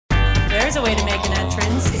there's a way to make an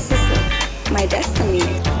entrance. This is my destiny.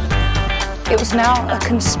 It was now a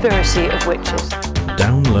conspiracy of witches.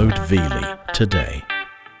 Download Veely today.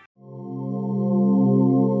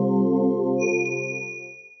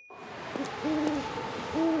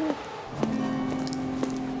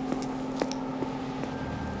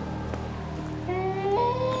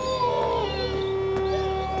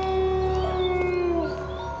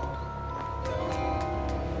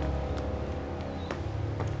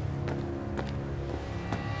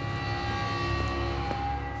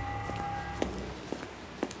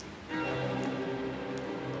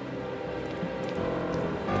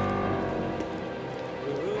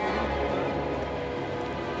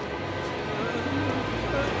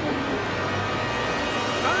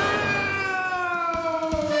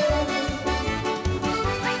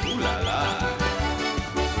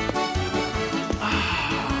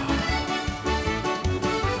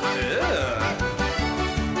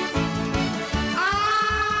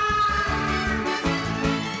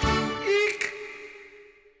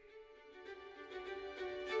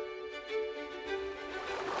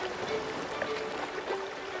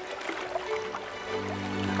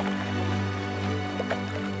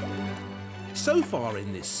 So far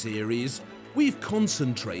in this series, we've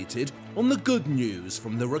concentrated on the good news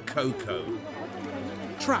from the Rococo.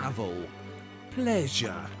 Travel,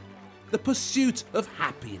 pleasure, the pursuit of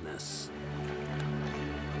happiness.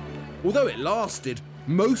 Although it lasted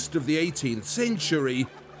most of the 18th century,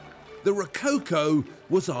 the Rococo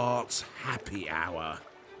was art's happy hour,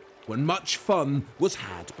 when much fun was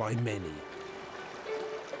had by many.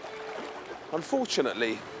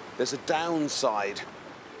 Unfortunately, there's a downside.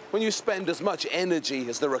 When you spend as much energy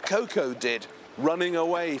as the Rococo did running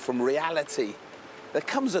away from reality, there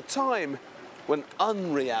comes a time when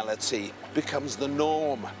unreality becomes the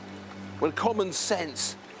norm, when common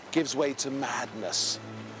sense gives way to madness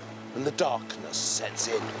and the darkness sets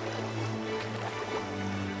in.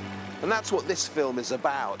 And that's what this film is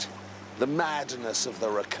about, the madness of the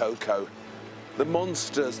Rococo, the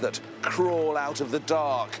monsters that crawl out of the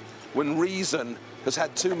dark when reason has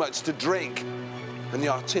had too much to drink and the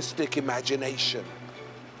artistic imagination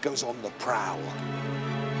goes on the prowl.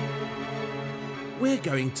 We're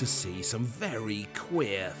going to see some very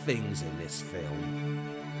queer things in this film.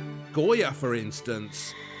 Goya, for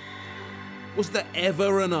instance. Was there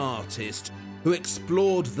ever an artist who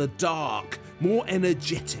explored the dark more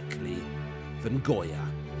energetically than Goya?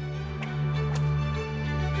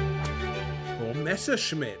 Or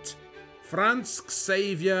Messerschmidt, Franz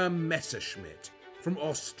Xavier Messerschmidt from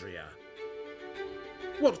Austria.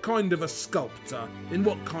 What kind of a sculptor in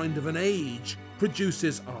what kind of an age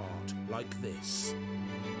produces art like this?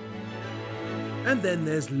 And then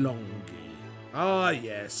there's Longhi. Ah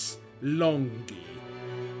yes, Longhi,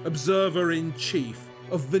 observer-in-chief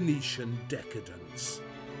of Venetian decadence,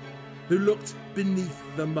 who looked beneath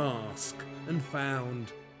the mask and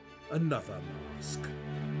found another mask.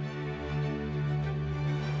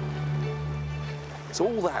 So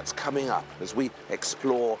all that's coming up as we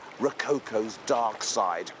explore Rococo's dark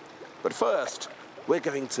side. But first, we're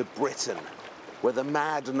going to Britain, where the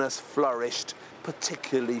madness flourished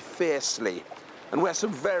particularly fiercely, and where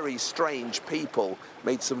some very strange people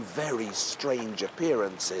made some very strange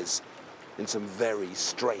appearances in some very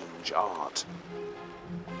strange art.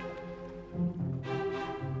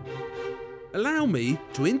 Allow me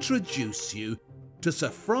to introduce you to Sir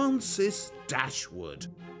Francis Dashwood,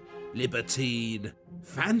 libertine,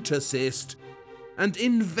 fantasist, and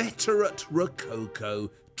inveterate Rococo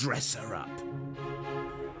dresser-up.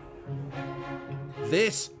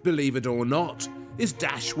 This, believe it or not, is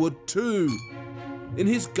Dashwood too, in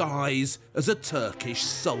his guise as a Turkish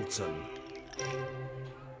sultan.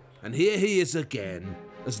 And here he is again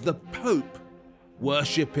as the Pope,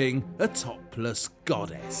 worshipping a topless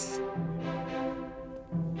goddess.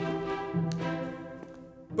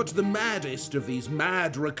 But the maddest of these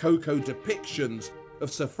mad Rococo depictions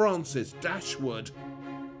of Sir Francis Dashwood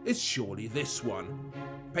is surely this one,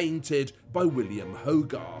 painted by William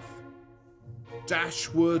Hogarth.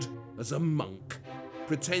 Dashwood as a monk,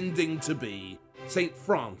 pretending to be St.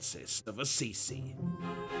 Francis of Assisi.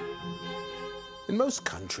 In most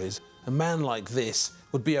countries, a man like this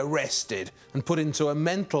would be arrested and put into a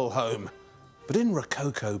mental home. But in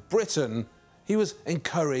Rococo Britain, he was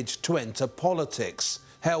encouraged to enter politics,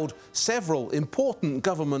 held several important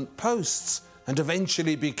government posts, and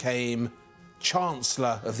eventually became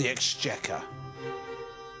Chancellor of the Exchequer.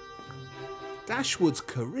 Dashwood's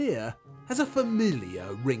career has a familiar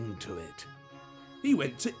ring to it. He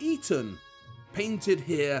went to Eton, painted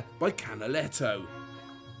here by Canaletto,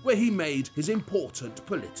 where he made his important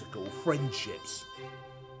political friendships.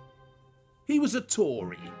 He was a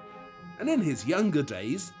Tory, and in his younger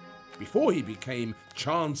days, before he became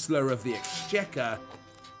Chancellor of the Exchequer,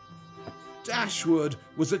 Dashwood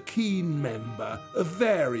was a keen member of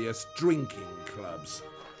various drinking clubs,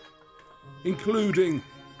 including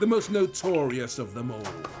the most notorious of them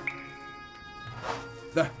all,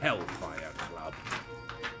 the Hellfire Club.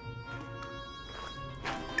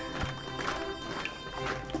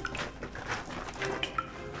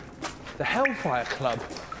 The Hellfire Club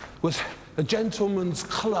was a gentleman's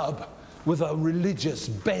club with a religious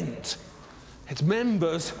bent. Its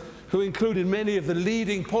members, who included many of the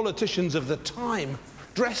leading politicians of the time,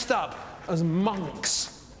 dressed up as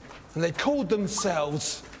monks, and they called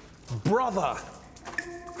themselves Brother.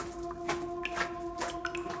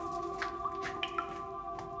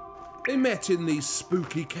 They met in these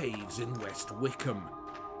spooky caves in West Wickham,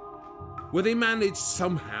 where they managed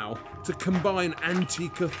somehow to combine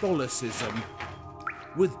anti-Catholicism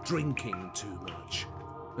with drinking too much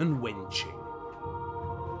and wenching.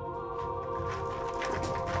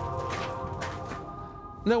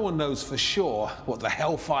 No one knows for sure what the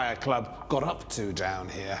Hellfire Club got up to down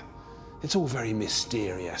here. It's all very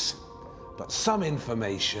mysterious, but some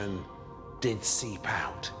information did seep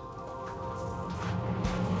out.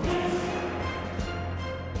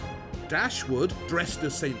 Dashwood, dressed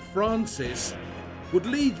as St. Francis, would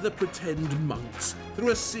lead the pretend monks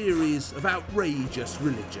through a series of outrageous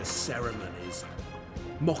religious ceremonies,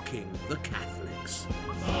 mocking the Catholics.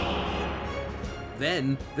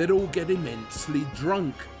 Then they'd all get immensely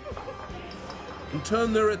drunk and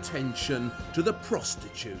turn their attention to the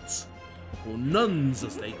prostitutes, or nuns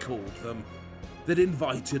as they called them, that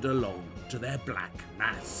invited along to their black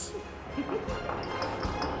mass.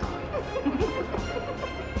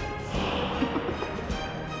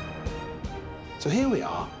 So here we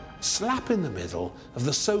are, slap in the middle of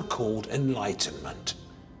the so-called Enlightenment.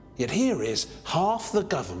 Yet here is half the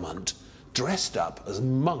government dressed up as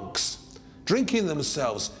monks, drinking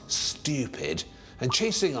themselves stupid and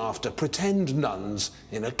chasing after pretend nuns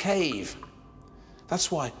in a cave.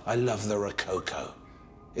 That's why I love the Rococo.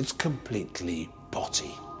 It's completely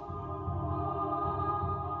potty.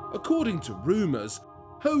 According to rumours,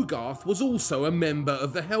 Hogarth was also a member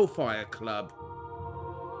of the Hellfire Club.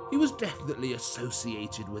 He was definitely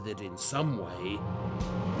associated with it in some way.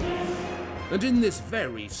 And in this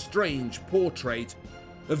very strange portrait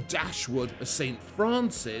of Dashwood as St.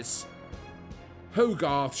 Francis,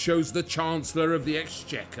 Hogarth shows the Chancellor of the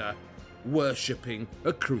Exchequer worshipping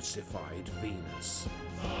a crucified Venus.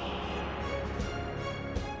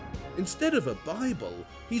 Instead of a Bible,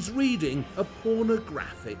 he's reading a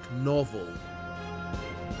pornographic novel.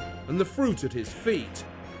 And the fruit at his feet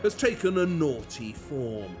has taken a naughty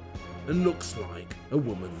form and looks like a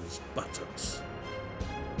woman's buttocks.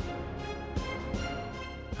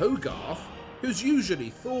 Hogarth, who's usually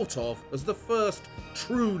thought of as the first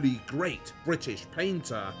truly great British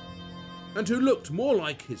painter, and who looked more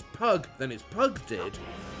like his pug than his pug did,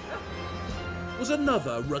 was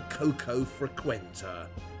another Rococo frequenter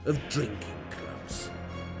of drinking clubs.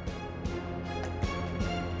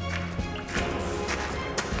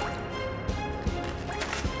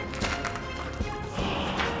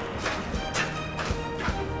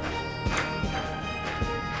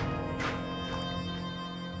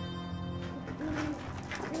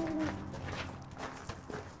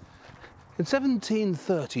 In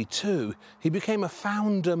 1732, he became a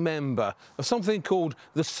founder member of something called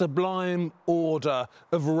the Sublime Order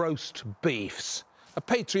of Roast Beefs, a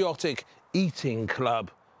patriotic eating club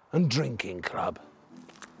and drinking club.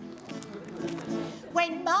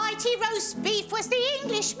 When mighty roast beef was the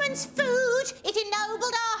Englishman's food, it ennobled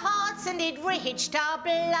our hearts and it enriched our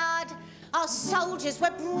blood. Our soldiers were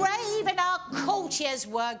brave and our courtiers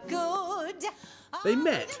were good. They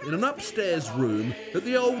met in an upstairs room at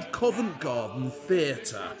the old Covent Garden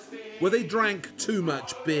Theatre, where they drank too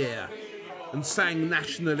much beer and sang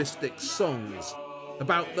nationalistic songs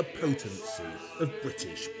about the potency of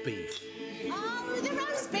British beef. Oh, the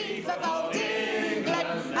roast beef of old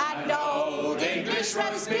England and old English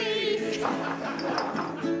roast beef.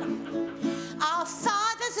 Our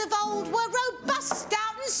fathers of old were robust,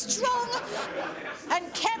 stout and strong,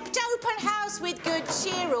 and kept open house with good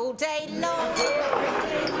cheer all day long.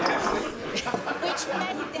 Which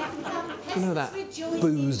made them You know that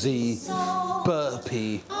boozy,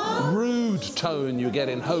 burpy, rude tone you get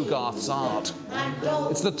in Hogarth's art?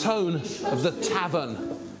 It's the tone of the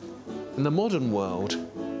tavern. In the modern world,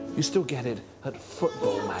 you still get it at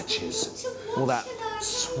football matches. All that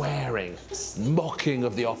swearing, mocking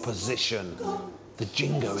of the opposition, the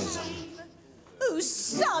jingoism. Who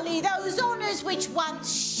sully those honours which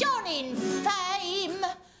once shone in fame?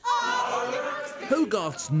 Oh,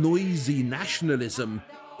 Hogarth's noisy nationalism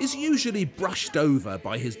is usually brushed over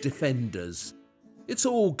by his defenders. It's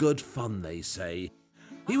all good fun, they say.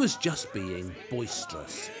 He was just being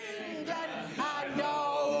boisterous. An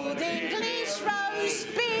old English roast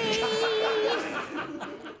beef.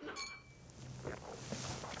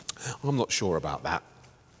 I'm not sure about that.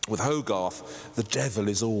 With Hogarth, the devil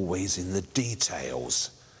is always in the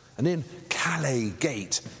details. And in Calais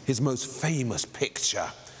Gate, his most famous picture,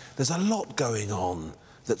 there's a lot going on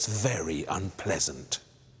that's very unpleasant.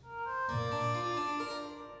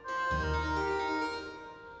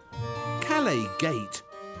 Calais Gate,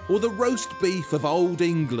 or the roast beef of Old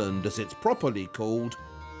England as it's properly called,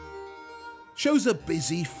 shows a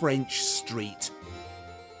busy French street,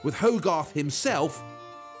 with Hogarth himself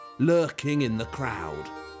lurking in the crowd.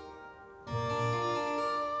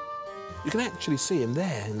 You can actually see him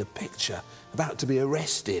there in the picture, about to be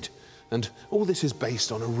arrested, and all this is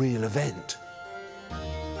based on a real event.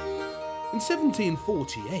 In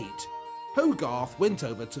 1748, Hogarth went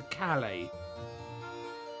over to Calais,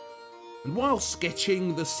 and while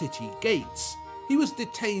sketching the city gates, he was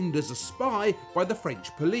detained as a spy by the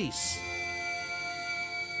French police.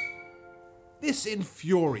 This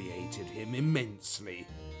infuriated him immensely,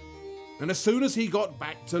 and as soon as he got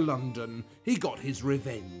back to London, he got his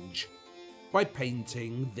revenge by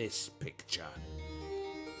painting this picture.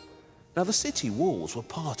 Now, the city walls were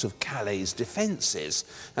part of Calais' defences,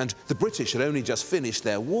 and the British had only just finished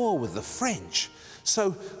their war with the French,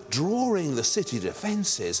 so drawing the city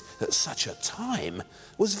defences at such a time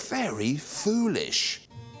was very foolish.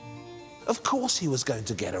 Of course he was going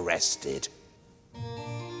to get arrested.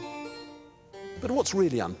 But what's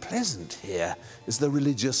really unpleasant here is the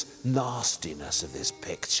religious nastiness of this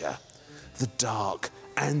picture, the dark,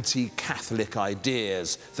 anti-Catholic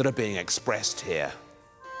ideas that are being expressed here.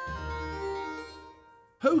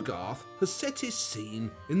 Hogarth has set his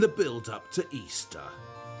scene in the build-up to Easter,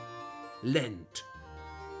 Lent,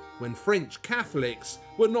 when French Catholics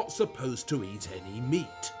were not supposed to eat any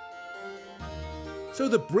meat. So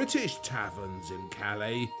the British taverns in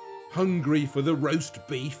Calais, hungry for the roast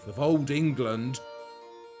beef of Old England,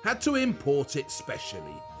 had to import it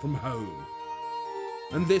specially from home.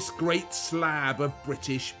 And this great slab of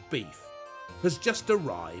British beef has just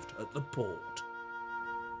arrived at the port.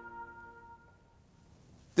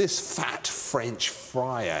 This fat French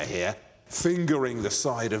friar here, fingering the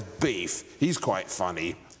side of beef, he's quite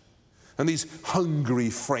funny. And these hungry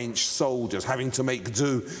French soldiers having to make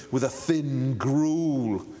do with a thin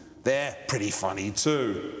gruel, they're pretty funny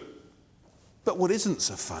too. But what isn't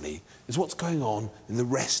so funny is what's going on in the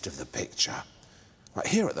rest of the picture. Right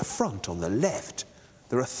here at the front on the left,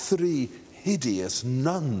 there are 3 hideous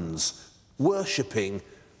nuns worshipping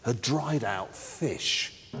a dried out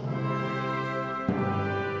fish.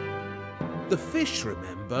 The fish,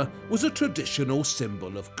 remember, was a traditional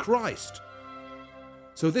symbol of Christ.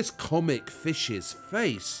 So this comic fish's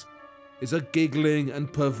face is a giggling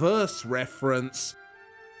and perverse reference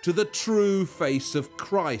to the true face of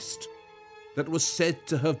Christ that was said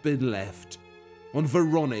to have been left on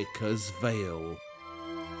Veronica's veil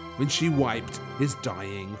when she wiped his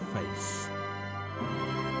dying face.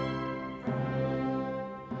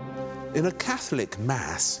 In a Catholic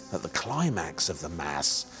Mass, at the climax of the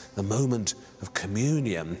Mass, the moment of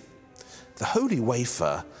communion, the holy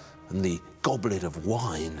wafer and the goblet of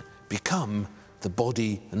wine become the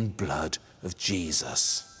body and blood of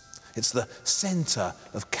Jesus. It's the centre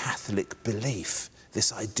of Catholic belief,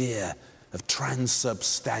 this idea of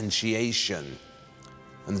transubstantiation.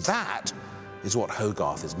 And that is what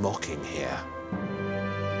Hogarth is mocking here.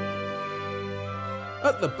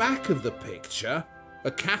 At the back of the picture, a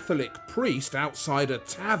Catholic priest outside a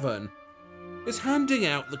tavern is handing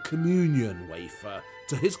out the communion wafer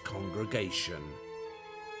to his congregation.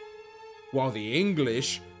 While the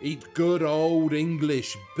English eat good old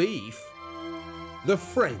English beef, the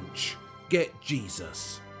French get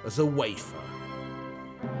Jesus as a wafer.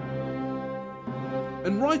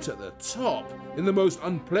 And right at the top, in the most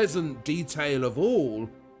unpleasant detail of all,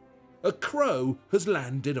 a crow has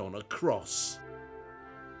landed on a cross,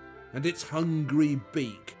 and its hungry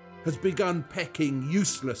beak has begun pecking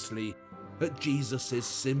uselessly at Jesus'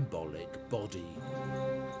 symbolic body.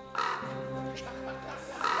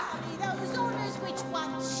 Those honours which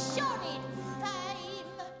once shone in fame.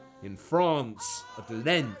 In France, at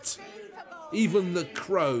Lent, even the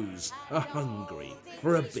crows are hungry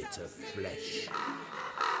for a bit of flesh.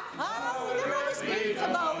 Oh, the roast beef of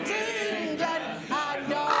Old England,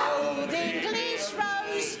 an old English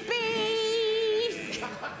roast beef.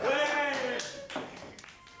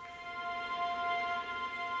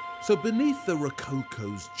 So beneath the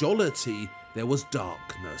Rococo's jollity, there was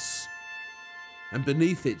darkness. And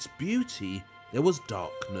beneath its beauty, there was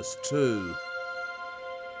darkness too.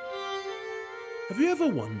 Have you ever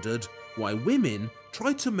wondered why women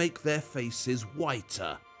try to make their faces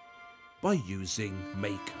whiter by using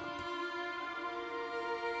makeup?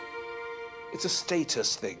 It's a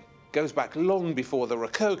status thing. Goes back long before the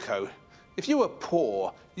Rococo. If you were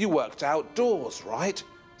poor, you worked outdoors, right?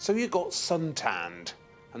 So you got suntanned.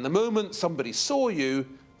 And the moment somebody saw you,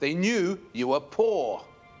 they knew you were poor.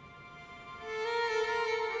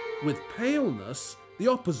 With paleness, the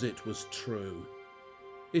opposite was true.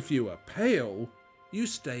 If you were pale, you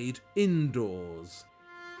stayed indoors,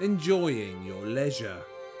 enjoying your leisure.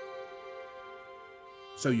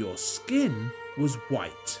 So your skin was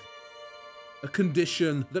white, a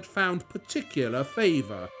condition that found particular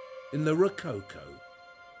favour in the Rococo.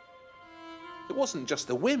 It wasn't just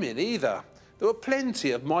the women either. There were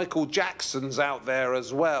plenty of Michael Jacksons out there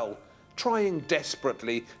as well, trying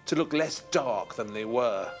desperately to look less dark than they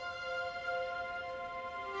were.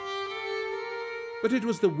 But it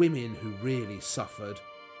was the women who really suffered,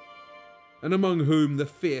 and among whom the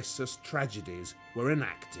fiercest tragedies were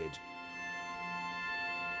enacted.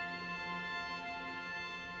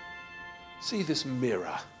 See this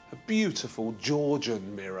mirror, a beautiful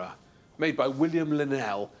Georgian mirror, made by William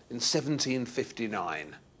Linnell in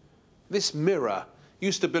 1759. This mirror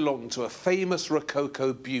used to belong to a famous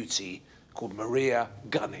Rococo beauty called Maria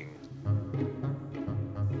Gunning.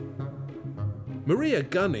 Maria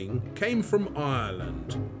Gunning came from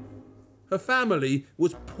Ireland. Her family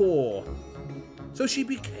was poor, so she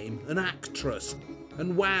became an actress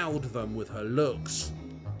and wowed them with her looks.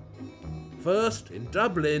 First in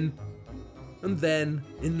Dublin, and then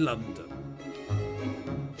in London.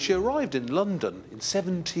 She arrived in London in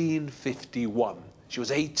 1751. She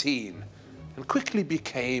was 18 and quickly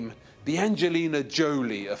became the Angelina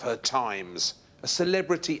Jolie of her times, a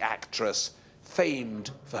celebrity actress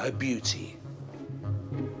famed for her beauty.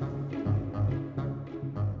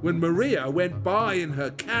 When Maria went by in her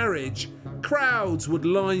carriage, crowds would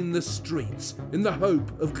line the streets in the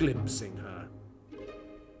hope of glimpsing her.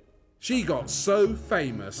 She got so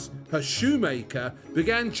famous, her shoemaker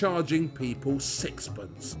began charging people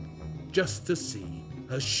sixpence just to see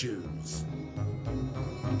her shoes.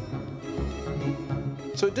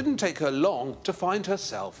 So it didn't take her long to find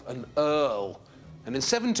herself an earl. And in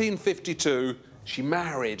 1752, she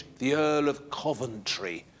married the Earl of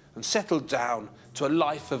Coventry and settled down to a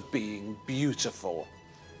life of being beautiful.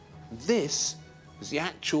 This was the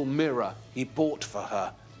actual mirror he bought for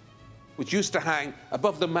her, which used to hang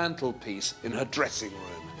above the mantelpiece in her dressing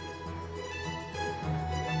room.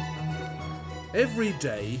 Every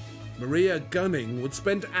day, Maria Gunning would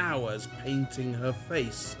spend hours painting her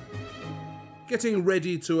face, getting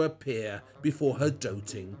ready to appear before her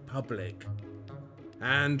doting public.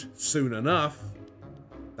 And soon enough,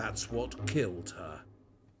 that's what killed her.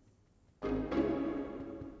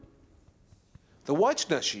 The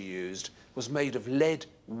whitener she used was made of lead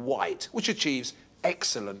white, which achieves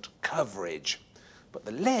excellent coverage. But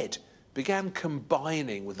the lead began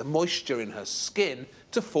combining with the moisture in her skin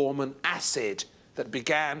to form an acid that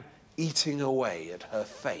began eating away at her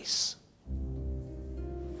face.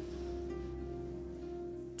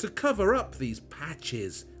 To cover up these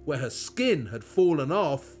patches where her skin had fallen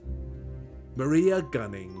off, Maria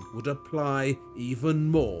Gunning would apply even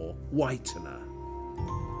more whitener.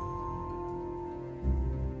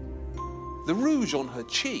 The rouge on her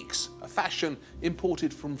cheeks, a fashion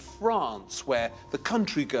imported from France where the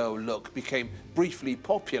country girl look became briefly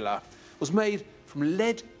popular, was made from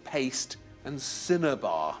lead paste and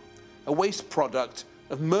cinnabar, a waste product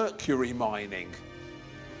of mercury mining.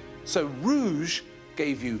 So rouge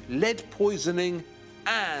gave you lead poisoning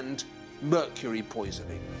and mercury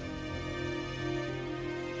poisoning.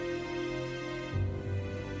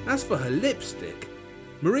 As for her lipstick,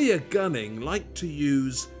 Maria Gunning liked to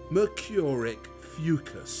use mercuric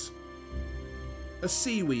fucus, a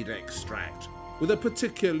seaweed extract with a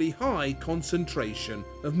particularly high concentration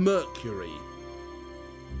of mercury.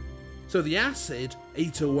 So the acid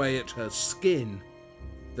ate away at her skin,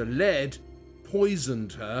 the lead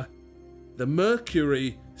poisoned her, the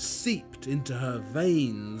mercury seeped into her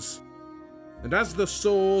veins, and as the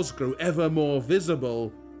sores grew ever more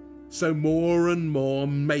visible, so more and more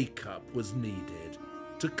makeup was needed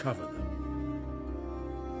to cover them.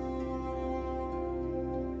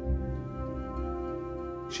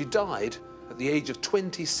 She died at the age of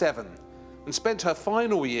 27 and spent her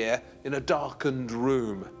final year in a darkened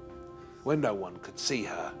room where no one could see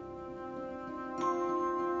her.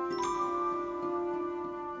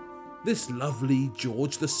 this lovely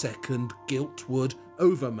George II giltwood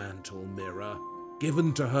overmantel mirror,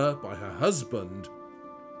 given to her by her husband,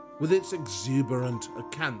 with its exuberant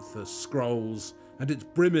acanthus scrolls and its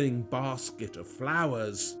brimming basket of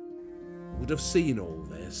flowers, would have seen all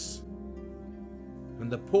this.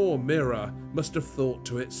 And the poor mirror must have thought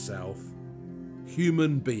to itself,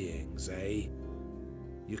 human beings, eh?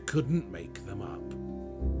 You couldn't make them up.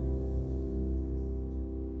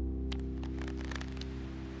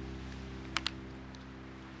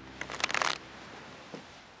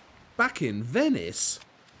 Back in Venice,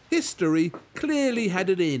 history clearly had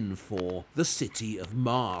it in for the city of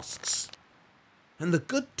masks, and the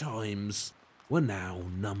good times were now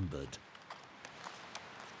numbered.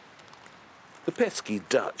 The pesky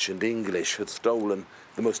Dutch and English had stolen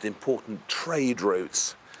the most important trade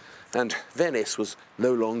routes, and Venice was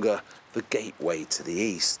no longer the gateway to the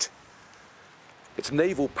east. Its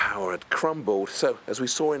naval power had crumbled, so as we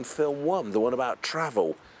saw in film 1, the one about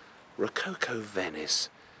travel, Rococo Venice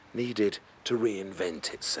needed to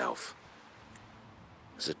reinvent itself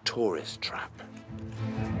as a tourist trap.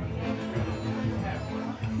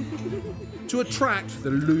 To attract the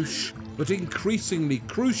louche but increasingly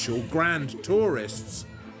crucial grand tourists,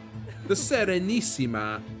 the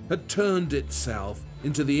Serenissima had turned itself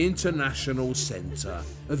into the international centre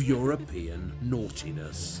of European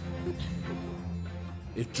naughtiness.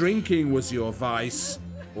 If drinking was your vice,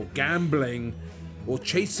 or gambling, or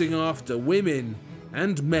chasing after women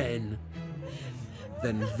and men,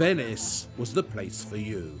 then Venice was the place for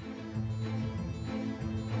you.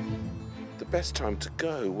 The best time to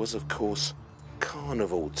go was, of course,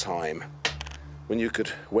 carnival time, when you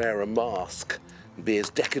could wear a mask and be as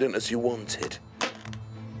decadent as you wanted.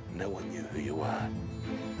 No one knew who you were.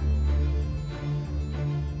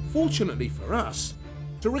 Fortunately for us,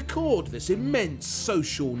 to record this immense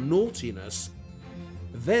social naughtiness,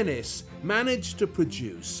 Venice managed to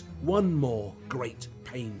produce one more great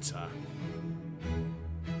painter.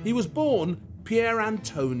 He was born Pier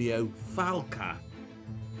Antonio Falca,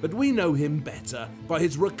 but we know him better by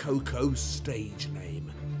his Rococo stage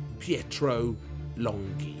name, Pietro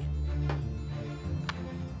Longhi.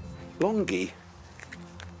 Longhi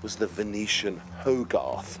was the Venetian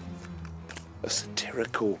Hogarth, a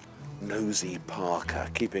satirical, nosy Parker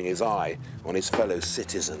keeping his eye on his fellow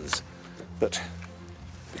citizens. But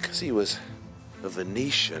because he was a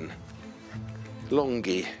Venetian,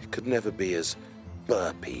 Longhi could never be as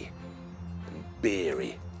burpy and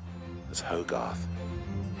beery as Hogarth.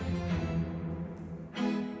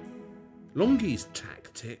 Longhi's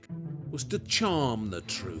tactic was to charm the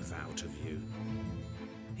truth out of you.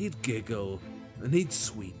 He'd giggle and he'd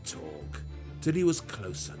sweet talk till he was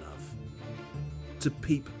close enough to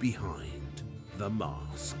peep behind the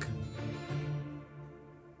mask.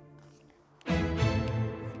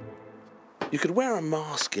 You could wear a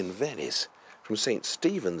mask in Venice from St.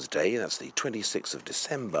 Stephen's Day, that's the 26th of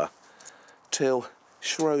December, till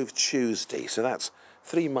Shrove Tuesday, so that's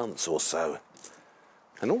 3 months or so.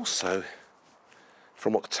 And also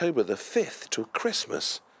from October the 5th till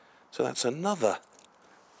Christmas, so that's another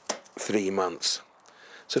 3 months.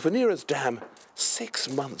 So for near as damn 6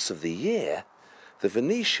 months of the year, the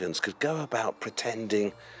Venetians could go about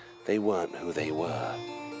pretending they weren't who they were.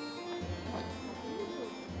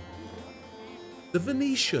 The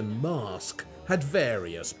Venetian mask had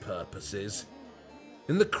various purposes.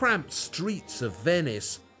 In the cramped streets of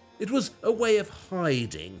Venice, it was a way of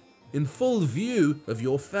hiding in full view of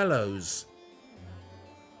your fellows.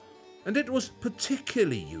 And it was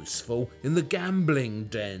particularly useful in the gambling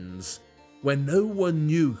dens, where no one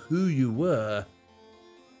knew who you were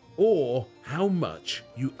or how much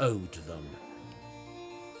you owed them.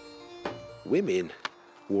 Women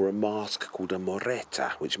wore a mask called a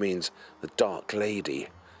moretta, which means the dark lady.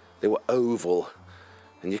 They were oval,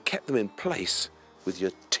 and you kept them in place with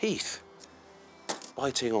your teeth,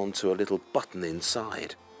 biting onto a little button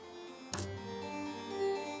inside.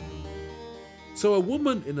 So a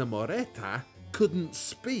woman in a moretta couldn't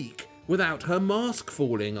speak without her mask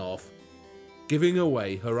falling off, giving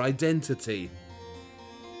away her identity.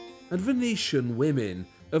 And Venetian women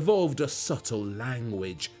evolved a subtle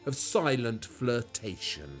language of silent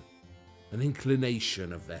flirtation, an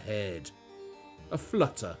inclination of the head, a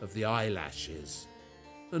flutter of the eyelashes,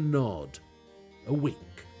 a nod, a wink.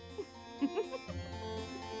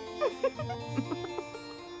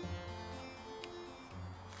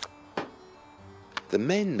 The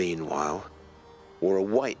men, meanwhile, wore a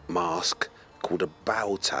white mask called a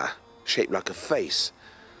bauta, shaped like a face,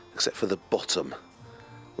 except for the bottom,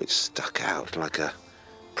 which stuck out like a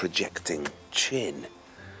projecting chin,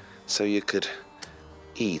 so you could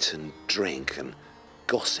eat and drink and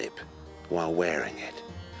gossip while wearing it.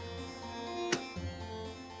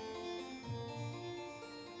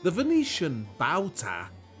 The Venetian bauta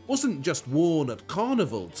wasn't just worn at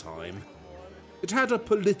carnival time, it had a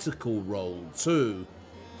political role too.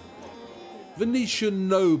 Venetian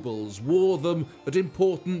nobles wore them at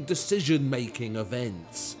important decision-making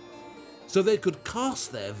events, so they could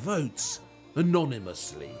cast their votes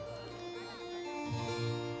anonymously.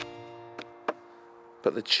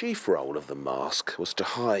 But the chief role of the mask was to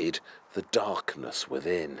hide the darkness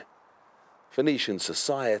within. Venetian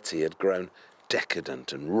society had grown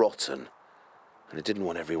decadent and rotten, and it didn't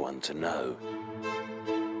want everyone to know.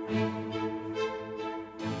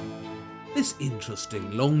 This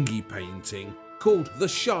interesting Longhi painting, called The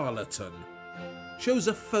Charlatan, shows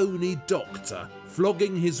a phony doctor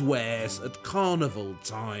flogging his wares at carnival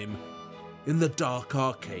time in the dark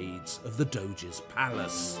arcades of the Doge's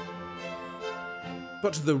palace.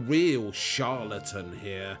 But the real charlatan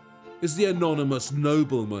here is the anonymous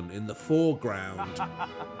nobleman in the foreground,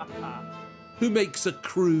 who makes a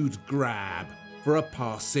crude grab for a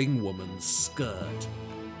passing woman's skirt.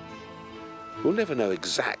 We'll never know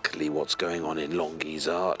exactly what's going on in Longhi's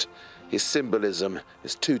art. His symbolism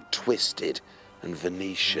is too twisted and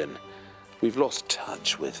Venetian. We've lost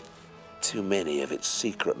touch with too many of its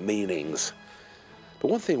secret meanings.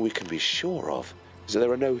 But one thing we can be sure of is that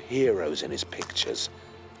there are no heroes in his pictures.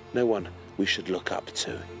 No one we should look up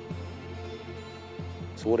to.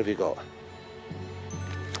 So what have you got?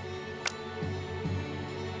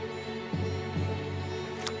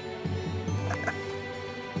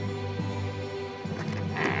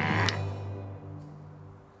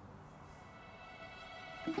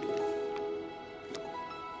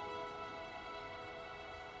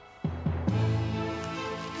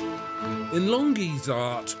 In Longhi's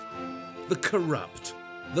art, the corrupt,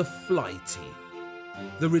 the flighty,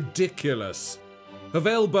 the ridiculous have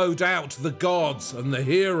elbowed out the gods and the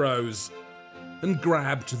heroes and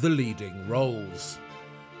grabbed the leading roles.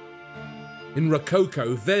 In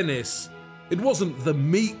Rococo Venice, it wasn't the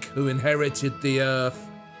meek who inherited the earth,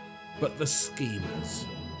 but the schemers,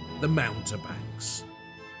 the mountebanks,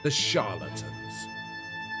 the charlatans.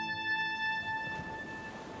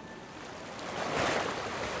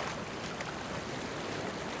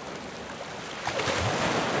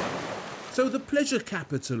 So the pleasure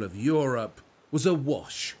capital of Europe was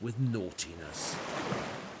awash with naughtiness.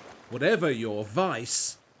 Whatever your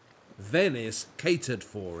vice, Venice catered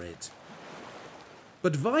for it.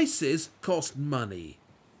 But vices cost money.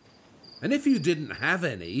 And if you didn't have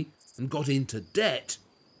any and got into debt,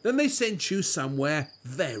 then they sent you somewhere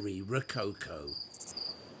very Rococo.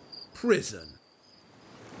 Prison.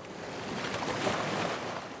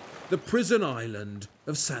 The prison island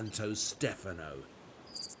of Santo Stefano.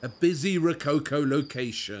 A busy Rococo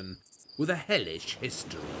location with a hellish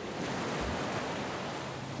history.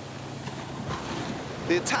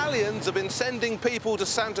 The Italians have been sending people to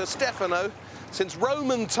Santo Stefano since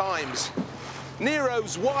Roman times.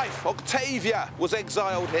 Nero's wife, Octavia, was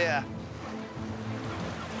exiled here.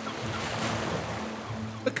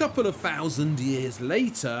 A couple of 1,000 years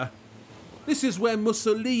later, this is where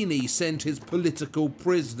Mussolini sent his political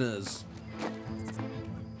prisoners.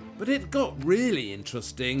 But it got really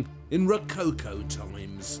interesting in Rococo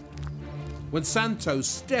times, when Santo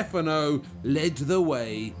Stefano led the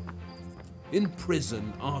way in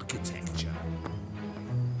prison architecture.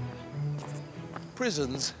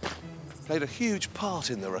 Prisons played a huge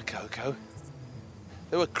part in the Rococo.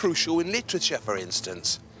 They were crucial in literature, for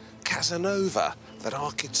instance. Casanova, that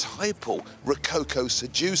archetypal Rococo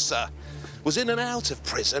seducer, was in and out of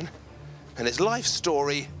prison, and his life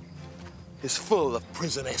story is full of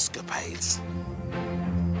prison escapades.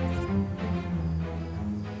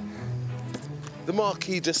 The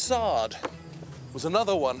Marquis de Sade was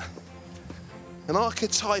another one, an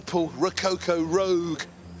archetypal Rococo rogue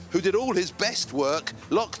who did all his best work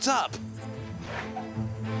locked up.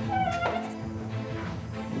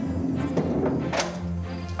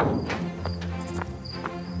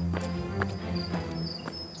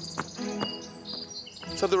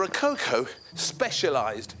 So the Rococo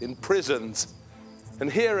specialised in prisons.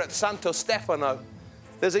 And here at Santo Stefano,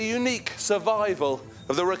 there's a unique survival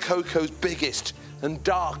of the Rococo's biggest and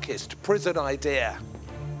darkest prison idea.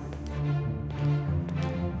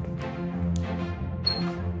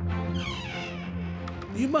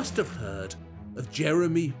 You must have heard of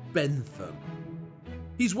Jeremy Bentham.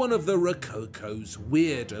 He's one of the Rococo's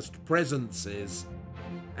weirdest presences,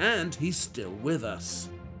 and he's still with us.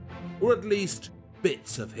 Or at least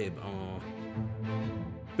bits of him are.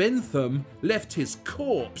 Bentham left his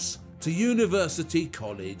corpse to University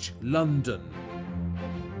College London.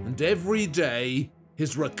 And every day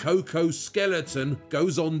his Rococo skeleton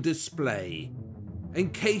goes on display,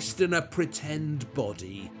 encased in a pretend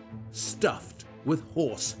body, stuffed with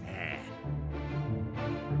horsehair.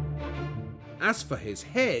 As for his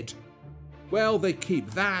head, well, they keep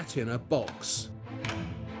that in a box,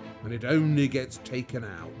 and it only gets taken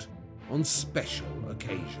out on special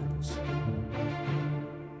occasions.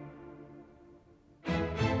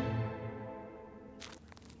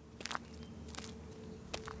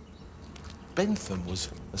 Bentham was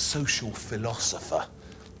a social philosopher,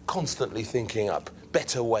 constantly thinking up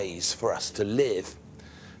better ways for us to live.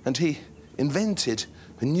 And he invented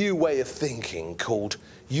a new way of thinking called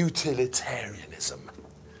utilitarianism.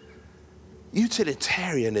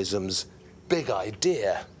 Utilitarianism's big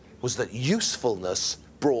idea was that usefulness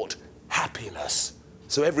brought happiness.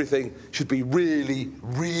 So everything should be really,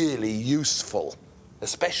 really useful,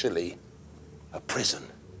 especially a prison.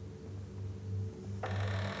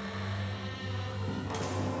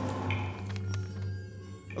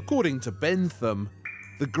 According to Bentham,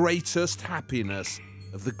 the greatest happiness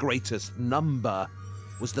of the greatest number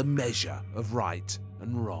was the measure of right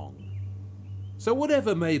and wrong. So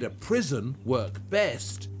whatever made a prison work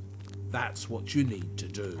best, that's what you need to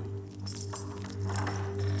do.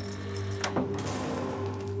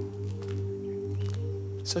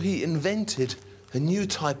 So he invented a new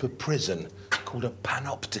type of prison called a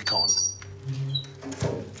panopticon.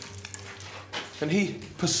 And he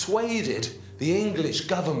persuaded the English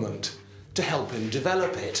government to help him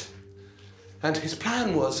develop it. And his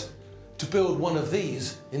plan was to build one of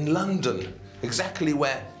these in London, exactly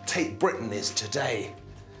where Tate Britain is today.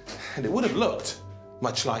 And it would have looked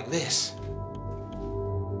much like this.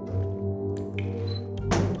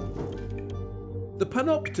 The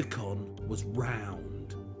panopticon was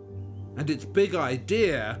round, and its big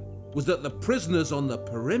idea was that the prisoners on the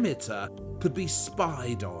perimeter could be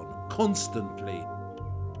spied on constantly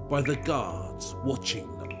by the guards watching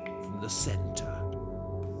them from the centre.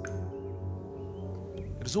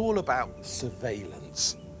 It was all about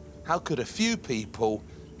surveillance. How could a few people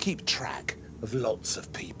keep track of lots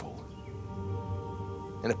of people?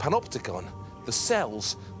 In a panopticon, the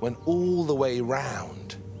cells went all the way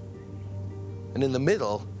round. And in the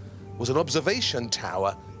middle was an observation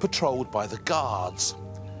tower patrolled by the guards.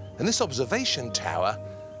 And this observation tower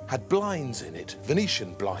had blinds in it,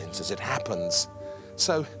 Venetian blinds as it happens.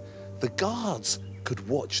 So the guards could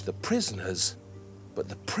watch the prisoners, but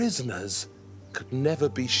the prisoners could never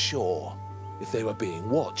be sure if they were being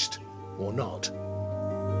watched or not.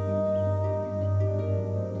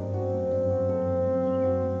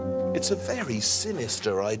 It's a very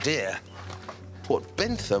sinister idea. What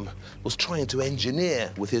Bentham was trying to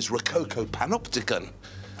engineer with his Rococo panopticon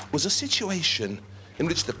was a situation in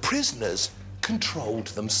which the prisoners controlled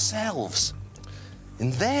themselves. In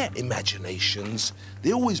their imaginations,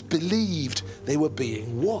 they always believed they were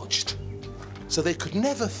being watched, so they could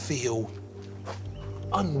never feel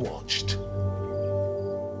unwatched.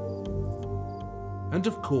 And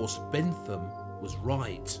of course, Bentham was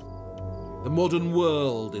right. The modern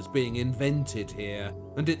world is being invented here,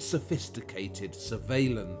 and its sophisticated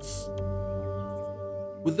surveillance.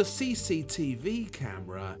 With the CCTV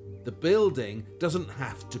camera, the building doesn't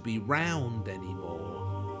have to be round anymore.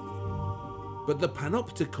 But the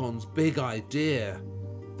panopticon's big idea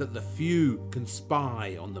that the few can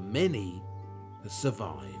spy on the many has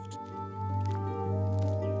survived.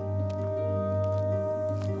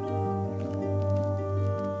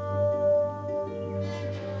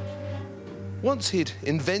 Once he'd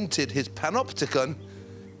invented his panopticon,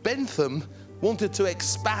 Bentham wanted to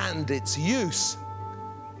expand its use.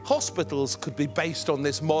 Hospitals could be based on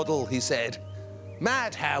this model, he said.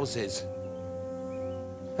 Madhouses.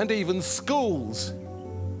 And even schools.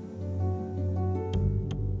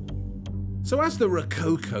 So as the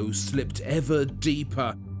Rococo slipped ever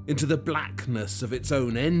deeper into the blackness of its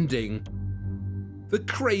own ending, the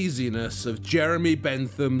craziness of Jeremy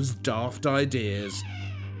Bentham's daft ideas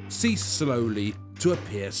ceased slowly to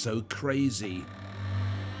appear so crazy,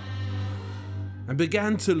 and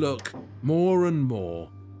began to look more and more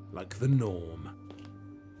like the norm.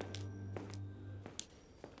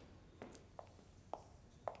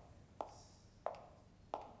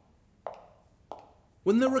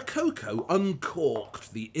 When the Rococo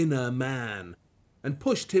uncorked the inner man and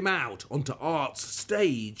pushed him out onto art's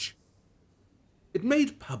stage, it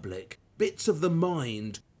made public bits of the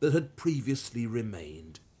mind that had previously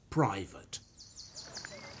remained private.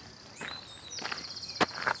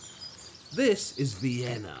 This is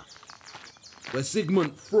Vienna, where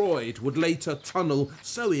Sigmund Freud would later tunnel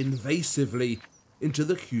so invasively into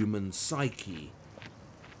the human psyche.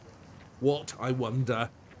 What, I wonder,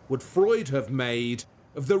 would Freud have made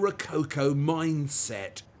of the Rococo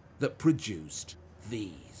mindset that produced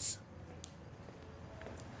these?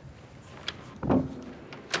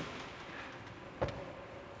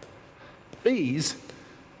 These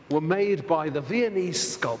were made by the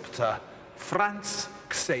Viennese sculptor Franz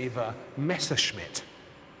Xaver Messerschmidt.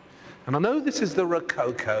 And I know this is the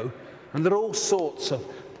Rococo, and that all sorts of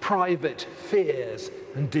private fears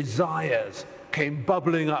and desires came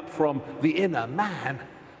bubbling up from the inner man,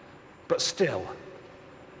 but still,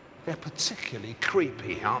 they're particularly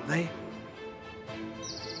creepy, aren't they?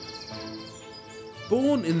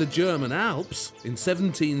 Born in the German Alps in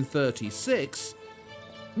 1736,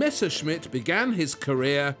 Messerschmidt began his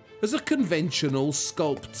career as a conventional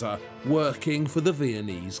sculptor working for the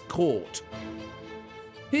Viennese court.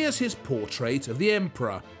 Here's his portrait of the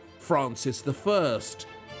Emperor, Francis I.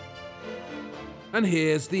 And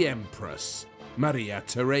here's the Empress, Maria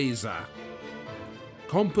Theresa.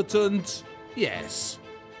 Competent? Yes.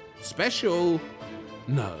 Special?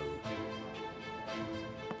 No.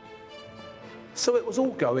 So it was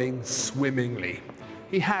all going swimmingly.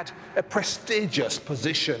 He had a prestigious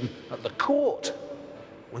position at the court,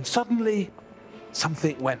 when suddenly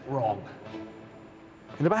something went wrong.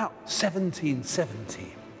 In about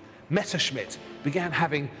 1770, Messerschmidt began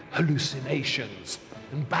having hallucinations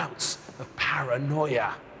and bouts of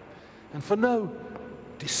paranoia, and for no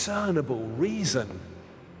discernible reason,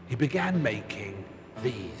 he began making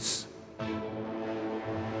these. In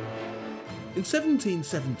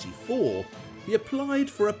 1774, he applied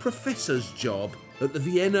for a professor's job at the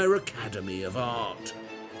Vienna Academy of Art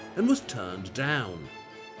and was turned down.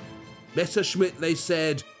 Messerschmidt, they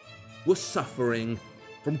said, was suffering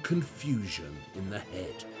from confusion in the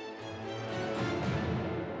head.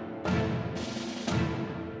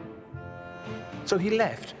 So he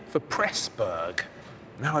left for Pressburg,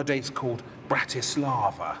 nowadays called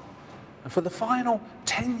Bratislava, and for the final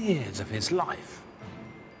 10 years of his life,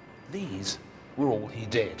 these were all he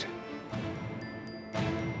did.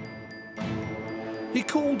 He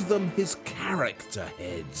called them his character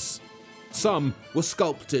heads. Some were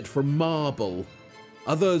sculpted from marble,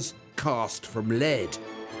 others cast from lead.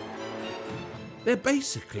 They're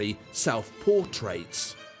basically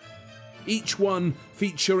self-portraits, each one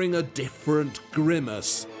featuring a different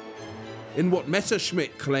grimace, in what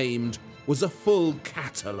Messerschmidt claimed was a full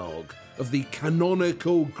catalogue of the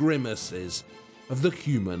canonical grimaces of the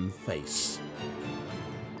human face.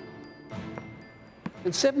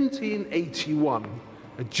 In 1781,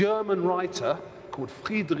 a German writer called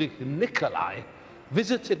Friedrich Nicolai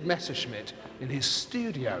visited Messerschmidt in his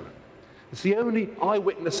studio. It's the only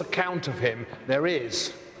eyewitness account of him there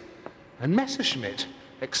is. And Messerschmidt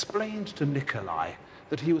explained to Nicolai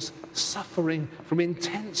that he was suffering from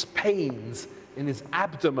intense pains in his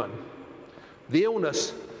abdomen. The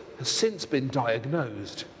illness has since been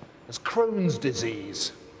diagnosed as Crohn's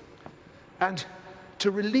disease. And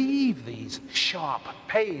to relieve these sharp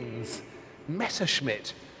pains,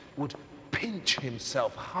 Messerschmidt would pinch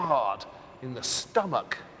himself hard in the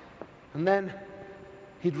stomach, and then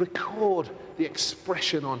he'd record the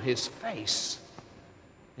expression on his face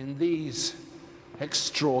in these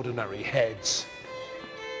extraordinary heads.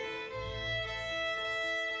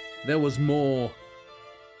 There was more.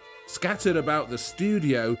 Scattered about the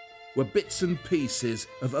studio were bits and pieces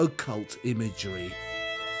of occult imagery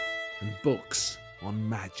and books on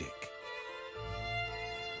magic.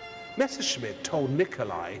 Messerschmidt told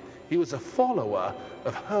Nicolai he was a follower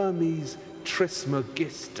of Hermes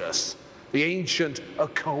Trismegistus, the ancient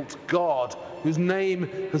occult god whose name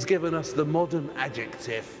has given us the modern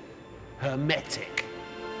adjective hermetic.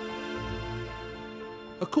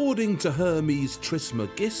 According to Hermes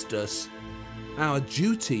Trismegistus, our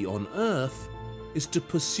duty on Earth is to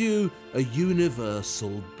pursue a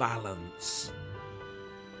universal balance.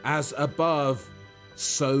 As above,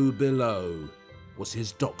 so below, was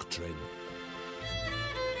his doctrine.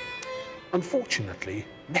 Unfortunately,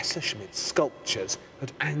 Messerschmidt's sculptures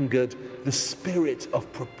had angered the spirit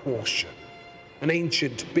of proportion, an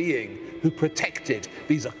ancient being who protected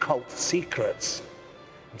these occult secrets.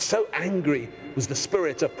 And so angry was the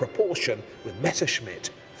spirit of proportion with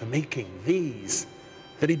Messerschmidt for making these,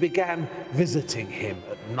 that he began visiting him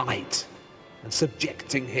at night and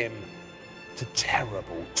subjecting him to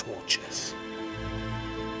terrible tortures.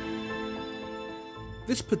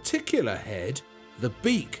 This particular head, the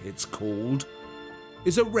beak it's called,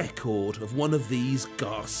 is a record of one of these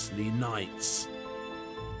ghastly nights,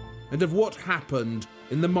 and of what happened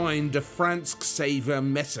in the mind of Franz Xaver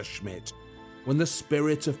Messerschmidt when the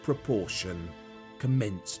spirit of proportion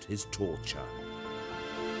commenced his torture.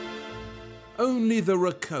 Only the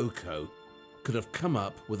Rococo could have come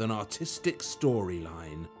up with an artistic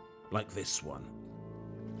storyline like this one.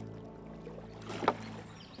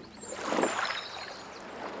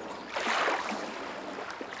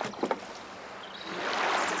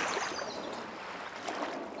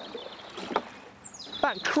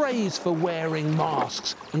 That craze for wearing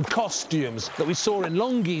masks and costumes that we saw in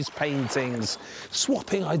Longhi's paintings,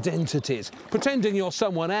 swapping identities, pretending you're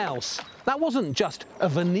someone else, that wasn't just a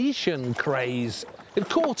Venetian craze. It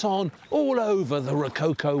caught on all over the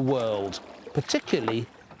Rococo world, particularly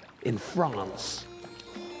in France.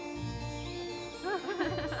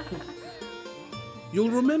 You'll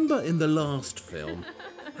remember in the last film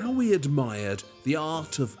how we admired the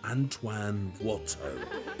art of Antoine Watteau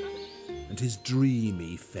and his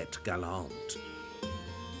dreamy fête galante.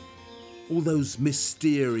 All those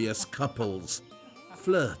mysterious couples,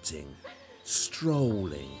 flirting,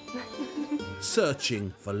 strolling,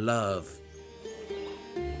 searching for love.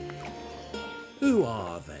 Who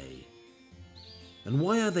are they? And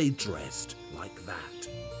why are they dressed like that?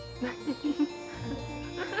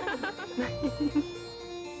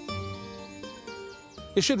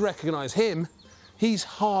 You should recognise him. He's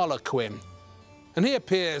Harlequin, and he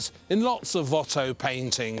appears in lots of Watteau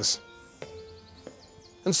paintings.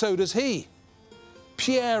 And so does he,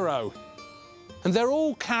 Piero. And they're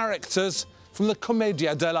all characters from the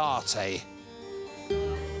Commedia dell'arte.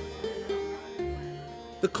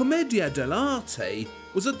 The Commedia dell'arte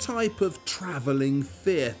was a type of travelling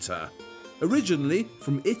theatre, originally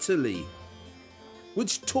from Italy,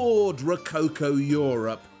 which toured Rococo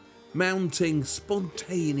Europe, mounting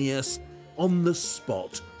spontaneous,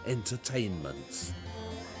 on-the-spot entertainments.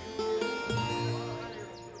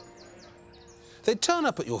 They'd turn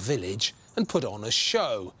up at your village and put on a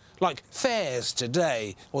show, like fairs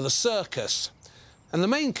today or the circus. And the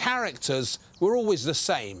main characters were always the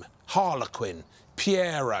same, Harlequin,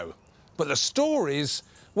 Piero. But the stories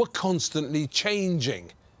were constantly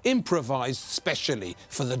changing, improvised specially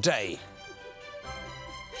for the day.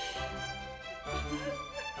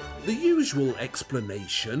 The usual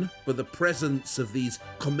explanation for the presence of these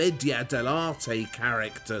Commedia dell'arte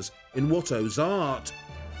characters in Watteau's art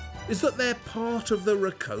is that they're part of the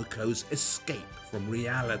Rococo's escape from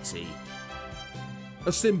reality.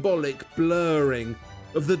 A symbolic blurring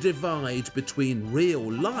of the divide between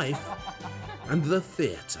real life and the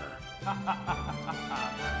theatre.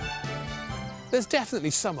 There's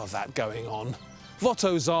definitely some of that going on.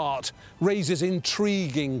 Watteau's art raises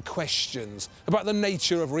intriguing questions about the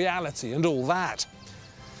nature of reality and all that.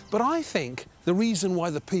 But I think the reason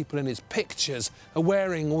why the people in his pictures are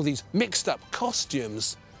wearing all these mixed-up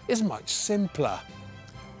costumes is much simpler.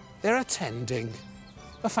 They're attending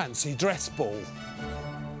a fancy dress ball.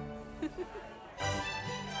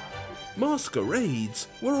 Masquerades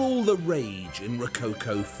were all the rage in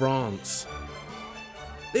Rococo France.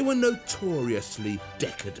 They were notoriously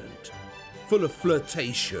decadent, full of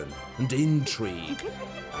flirtation and intrigue.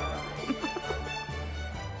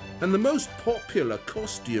 And the most popular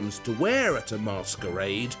costumes to wear at a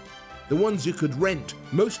masquerade, the ones you could rent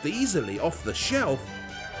most easily off the shelf,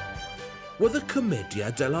 were the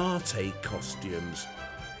Commedia dell'arte costumes,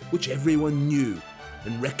 which everyone knew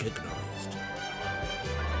and recognised.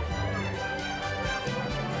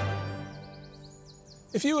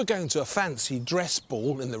 If you were going to a fancy dress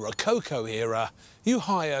ball in the Rococo era, you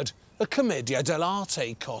hired a Commedia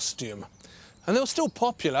dell'arte costume. And they were still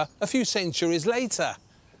popular a few centuries later.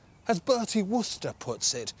 As Bertie Wooster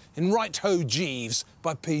puts it in Right Ho Jeeves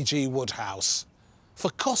by P.G. Wodehouse,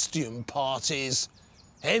 for costume parties,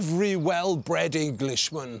 every well-bred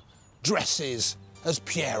Englishman dresses as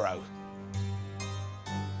Piero.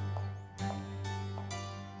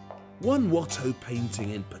 One Watteau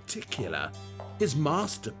painting in particular, his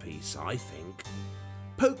masterpiece, I think,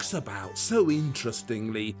 pokes about so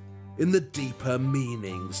interestingly in the deeper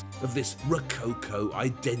meanings of this Rococo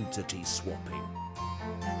identity swapping.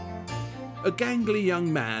 A gangly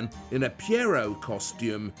young man in a Piero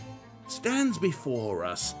costume stands before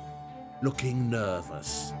us, looking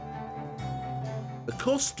nervous. The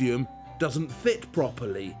costume doesn't fit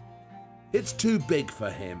properly. It's too big for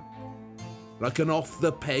him, like an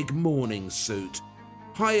off-the-peg morning suit,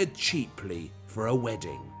 hired cheaply for a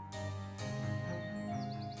wedding.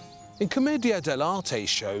 In Commedia dell'arte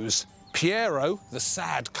shows, Piero, the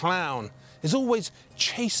sad clown, is always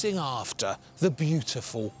chasing after the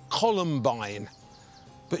beautiful Columbine.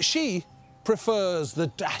 But she prefers the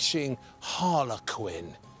dashing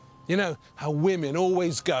Harlequin. You know how women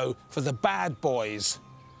always go for the bad boys.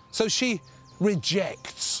 So she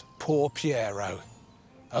rejects poor Piero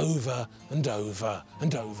over and over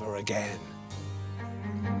and over again.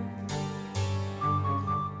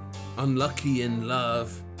 unlucky in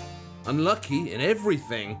love, unlucky in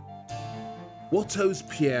everything. Watteau's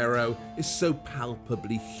Piero is so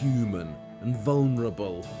palpably human and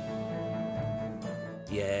vulnerable.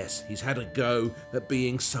 Yes, he's had a go at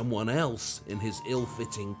being someone else in his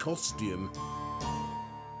ill-fitting costume,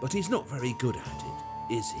 but he's not very good at it,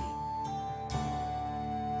 is he?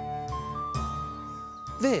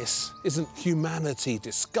 This isn't humanity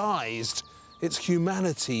disguised, it's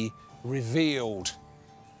humanity revealed.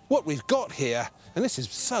 What we've got here, and this is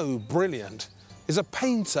so brilliant, is a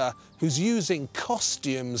painter who's using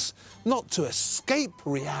costumes not to escape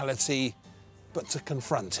reality, but to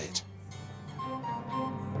confront it.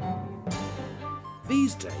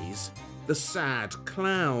 These days, the sad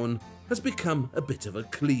clown has become a bit of a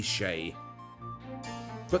cliché.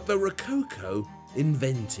 But the Rococo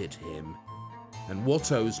invented him, and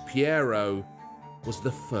Watteau's Piero was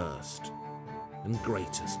the first and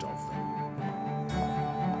greatest of them.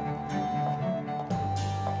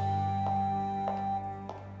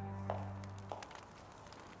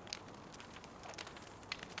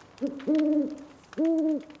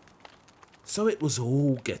 So it was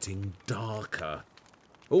all getting darker.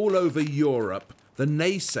 All over Europe, the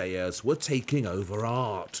naysayers were taking over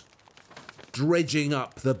art, dredging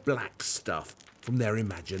up the black stuff from their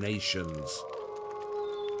imaginations.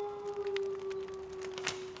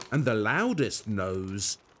 And the loudest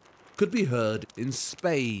no's could be heard in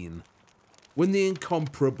Spain, when the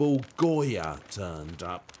incomparable Goya turned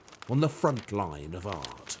up on the front line of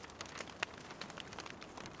art.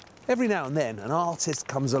 Every now and then, an artist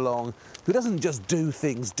comes along who doesn't just do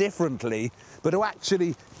things differently, but who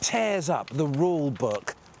actually tears up the rule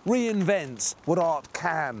book, reinvents what art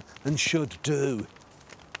can and should do.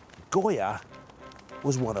 Goya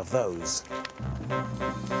was one of those.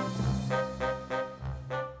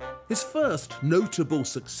 His first notable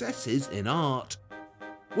successes in art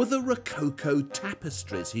were the Rococo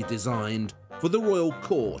tapestries he designed for the royal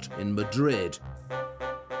court in Madrid.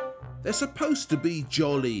 They're supposed to be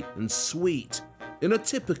jolly and sweet in a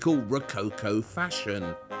typical Rococo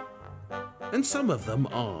fashion, and some of them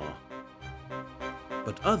are,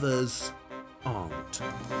 but others aren't.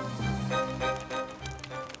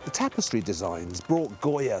 The tapestry designs brought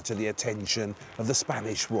Goya to the attention of the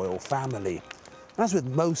Spanish royal family. And as with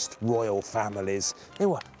most royal families, they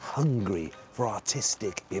were hungry for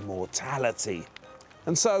artistic immortality.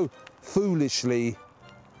 And so, foolishly,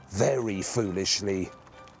 very foolishly,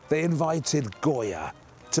 they invited Goya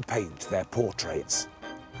to paint their portraits.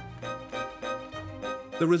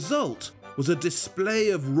 The result was a display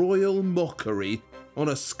of royal mockery on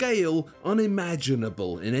a scale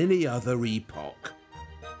unimaginable in any other epoch.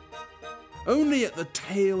 Only at the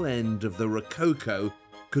tail end of the Rococo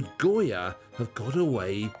could Goya have got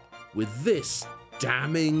away with this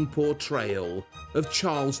damning portrayal of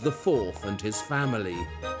Charles IV and his family,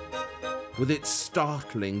 with its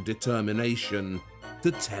startling determination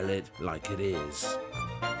to tell it like it is.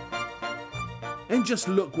 And just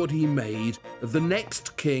look what he made of the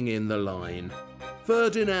next king in the line,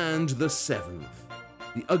 Ferdinand VII,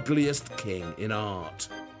 the ugliest king in art.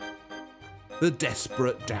 The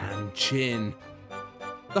desperate Dan chin,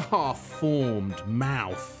 the half-formed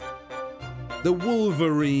mouth, the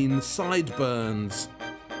Wolverine sideburns.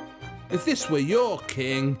 If this were your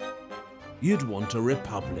king, you'd want a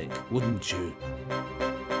republic, wouldn't you?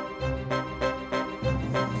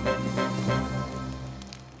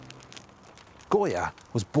 Goya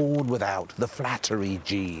was born without the flattery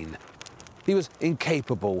gene. He was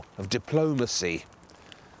incapable of diplomacy.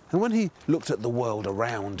 And when he looked at the world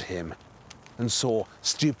around him and saw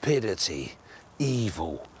stupidity,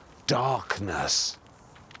 evil, darkness,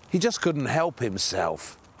 he just couldn't help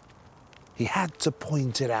himself. He had to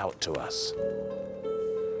point it out to us.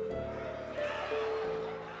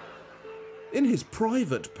 In his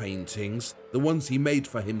private paintings, the ones he made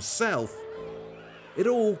for himself, it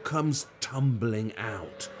all comes tumbling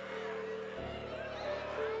out.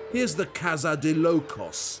 Here's the Casa de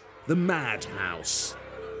Locos, the madhouse,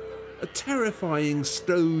 a terrifying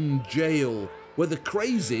stone jail where the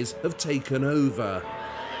crazies have taken over,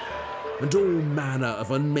 and all manner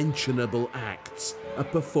of unmentionable acts are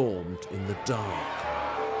performed in the dark.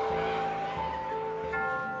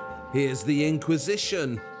 Here's the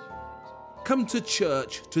Inquisition, come to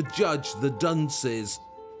church to judge the dunces,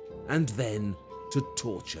 and then to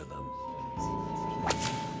torture them.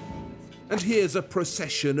 And here's a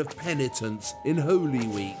procession of penitents in Holy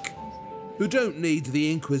Week, who don't need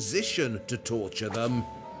the Inquisition to torture them,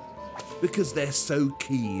 because they're so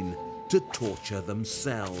keen to torture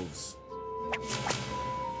themselves.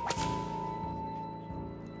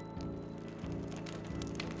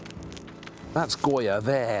 That's Goya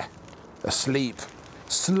there, asleep,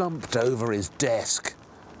 slumped over his desk,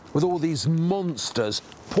 with all these monsters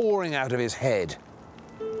pouring out of his head.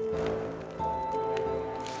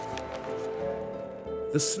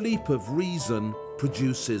 The sleep of reason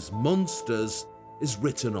produces monsters is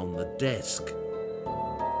written on the desk.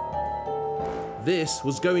 This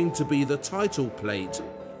was going to be the title plate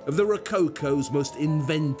of the Rococo's most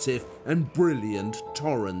inventive and brilliant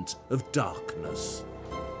torrent of darkness.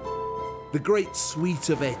 The great suite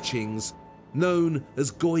of etchings known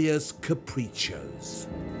as Goya's capriccios.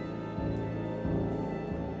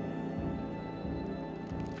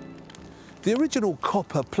 The original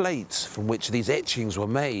copper plates from which these etchings were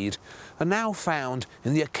made are now found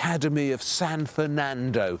in the Academy of San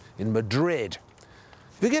Fernando in Madrid.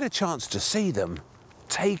 If you get a chance to see them,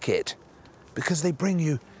 take it, because they bring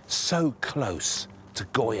you so close to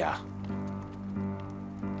Goya.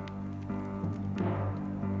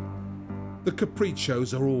 The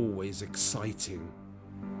capriccios are always exciting,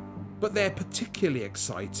 but they're particularly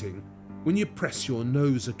exciting when you press your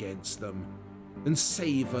nose against them and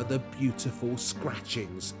savour the beautiful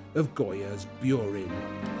scratchings of Goya's burin.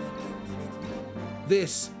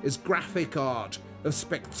 This is graphic art of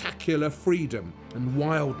spectacular freedom and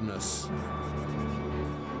wildness.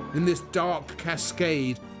 In this dark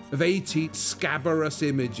cascade of 80 scabrous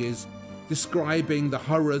images describing the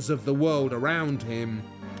horrors of the world around him,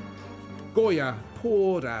 Goya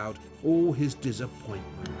poured out all his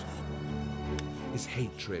disappointment, his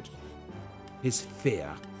hatred, his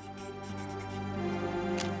fear.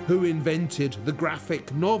 Who invented the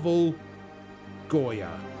graphic novel?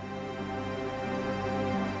 Goya.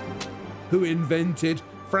 Who invented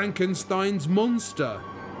Frankenstein's monster?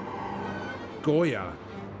 Goya.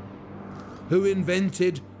 Who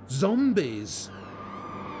invented zombies?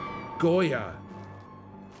 Goya.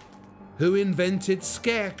 Who invented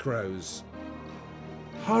scarecrows,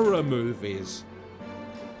 horror movies,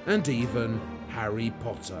 and even Harry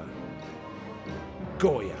Potter?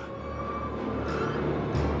 Goya.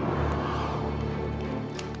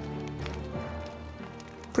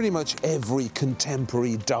 Pretty much every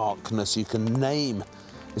contemporary darkness you can name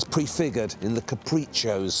is prefigured in the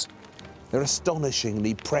capriccios. They're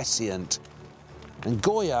astonishingly prescient. And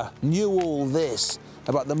Goya knew all this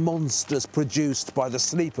about the monsters produced by the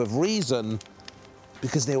sleep of reason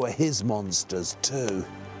because they were his monsters too.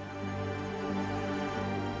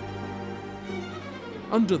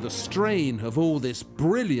 Under the strain of all this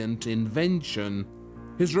brilliant invention,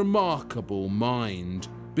 his remarkable mind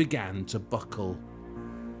began to buckle.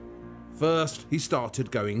 First, he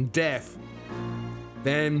started going deaf.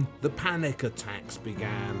 Then the panic attacks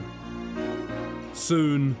began.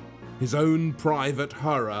 Soon, his own private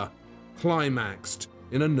horror climaxed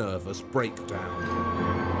in a nervous breakdown.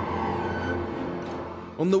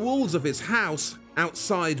 On the walls of his house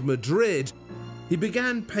outside Madrid, he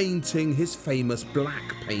began painting his famous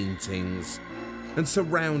black paintings and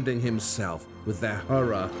surrounding himself with their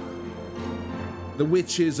horror. The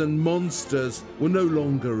witches and monsters were no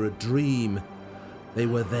longer a dream. They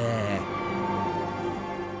were there,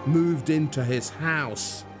 moved into his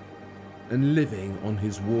house and living on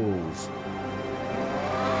his walls.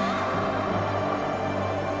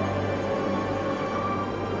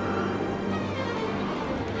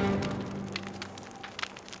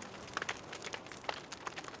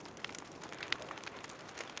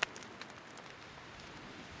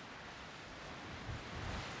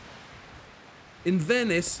 In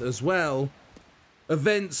Venice as well,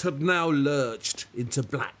 events had now lurched into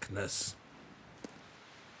blackness.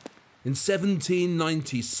 In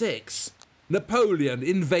 1796, Napoleon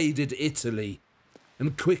invaded Italy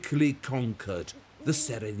and quickly conquered the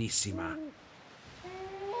Serenissima.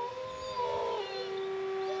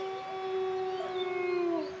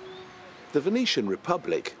 The Venetian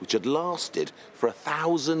Republic, which had lasted for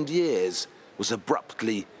 1,000 years, was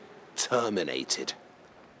abruptly terminated.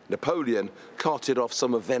 Napoleon carted off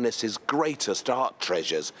some of Venice's greatest art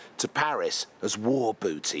treasures to Paris as war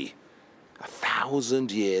booty.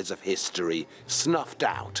 1,000 years of history snuffed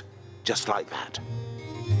out, just like that.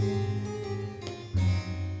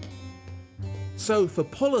 So for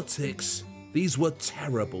politics, these were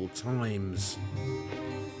terrible times.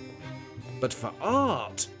 But for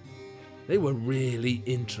art, they were really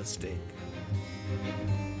interesting.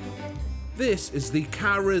 This is the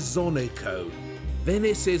Carezonico,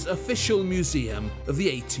 Venice's official museum of the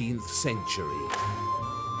 18th century.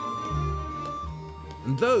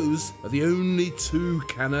 And those are the only 2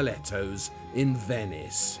 Canalettos in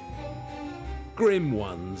Venice. Grim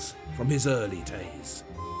ones from his early days.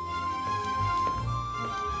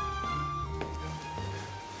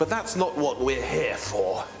 But that's not what we're here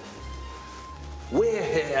for. We're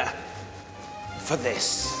here for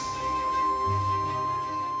this.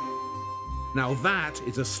 Now that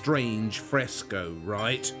is a strange fresco,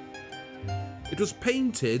 right? It was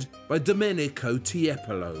painted by Domenico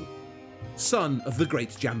Tiepolo, son of the great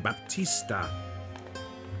Giambattista.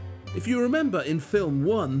 If you remember in film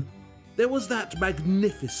 1, there was that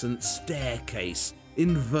magnificent staircase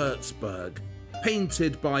in Würzburg,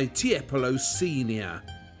 painted by Tiepolo Senior.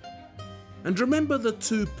 And remember the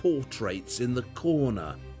two portraits in the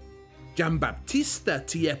corner, Giambattista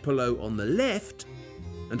Tiepolo on the left,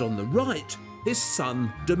 and on the right, his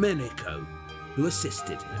son Domenico, who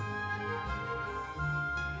assisted him.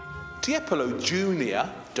 Tiepolo Jr.,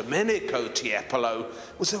 Domenico Tiepolo,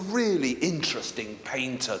 was a really interesting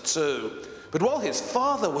painter too. But while his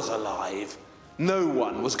father was alive, no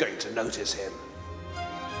one was going to notice him.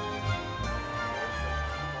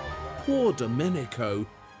 Poor Domenico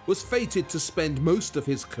was fated to spend most of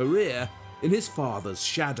his career in his father's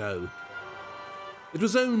shadow. It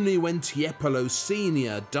was only when Tiepolo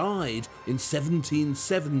Senior died in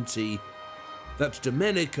 1770 that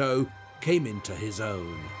Domenico came into his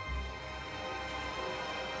own.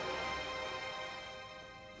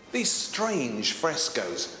 These strange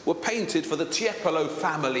frescoes were painted for the Tiepolo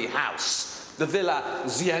family house, the Villa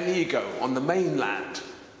Zianigo on the mainland,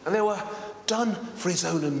 and they were done for his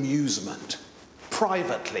own amusement,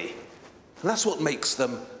 privately. And that's what makes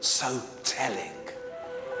them so telling.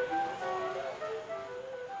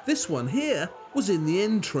 This one here was in the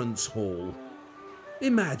entrance hall.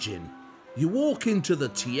 Imagine, you walk into the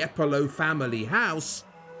Tiepolo family house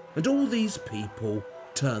and all these people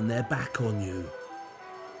turn their back on you.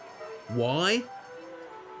 Why?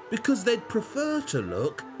 Because they'd prefer to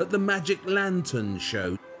look at the magic lantern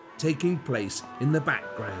show taking place in the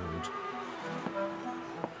background.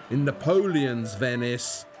 In Napoleon's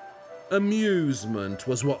Venice, amusement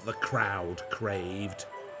was what the crowd craved,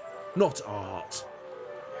 not art.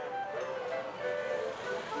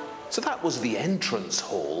 So that was the entrance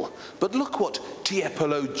hall, but look what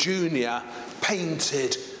Tiepolo Jr.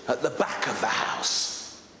 painted at the back of the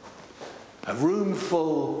house. A room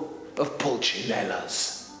full of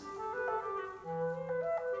pulcinellas.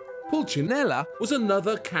 Pulcinella was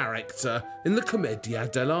another character in the Commedia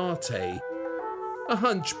dell'arte, a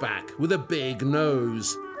hunchback with a big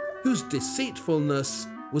nose, whose deceitfulness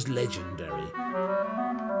was legendary.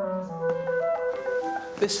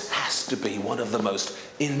 This has to be one of the most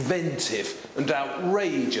inventive and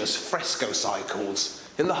outrageous fresco cycles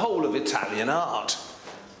in the whole of Italian art.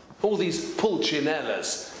 All these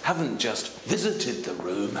pulcinellas haven't just visited the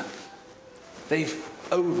room, they've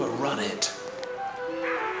overrun it.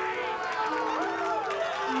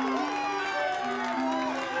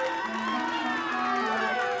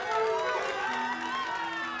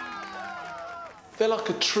 They're like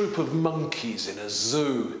a troop of monkeys in a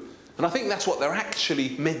zoo, and I think that's what they're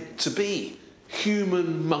actually meant to be.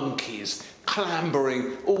 Human monkeys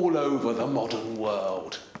clambering all over the modern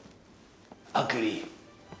world. Ugly,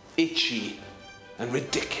 itchy, and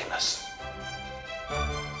ridiculous.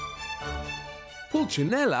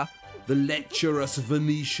 Pulcinella, the lecherous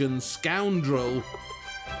Venetian scoundrel,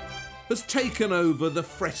 has taken over the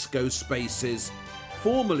fresco spaces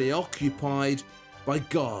formerly occupied by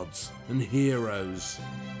gods and heroes.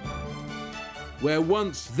 Where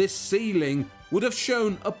once this ceiling would have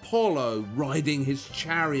shown Apollo riding his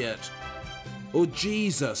chariot, or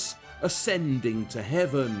Jesus ascending to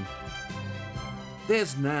heaven,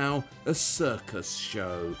 there's now a circus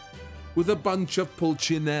show with a bunch of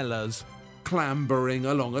pulcinellas clambering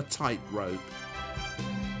along a tightrope.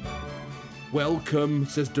 Welcome,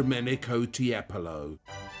 says Domenico Tiepolo,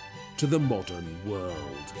 to the modern world.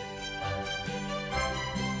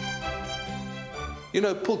 You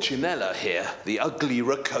know, Pulcinella here, the ugly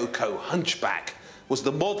Rococo hunchback, was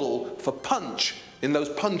the model for Punch in those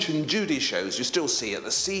Punch and Judy shows you still see at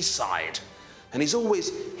the seaside. And he's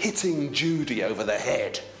always hitting Judy over the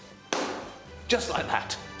head. Just like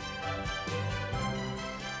that.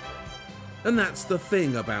 And that's the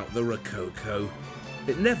thing about the Rococo.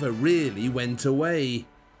 It never really went away.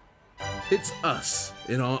 It's us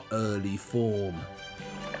in our early form.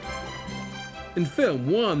 In film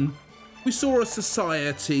 1, we saw a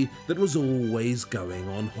society that was always going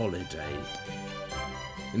on holiday.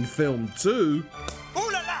 In film 2,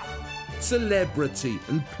 celebrity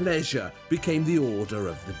and pleasure became the order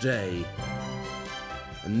of the day.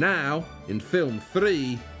 And now, in film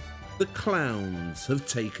 3, the clowns have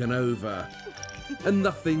taken over, and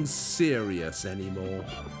nothing's serious anymore.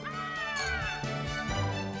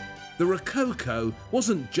 The Rococo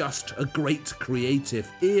wasn't just a great creative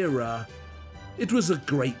era, it was a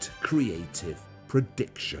great creative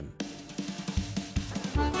prediction.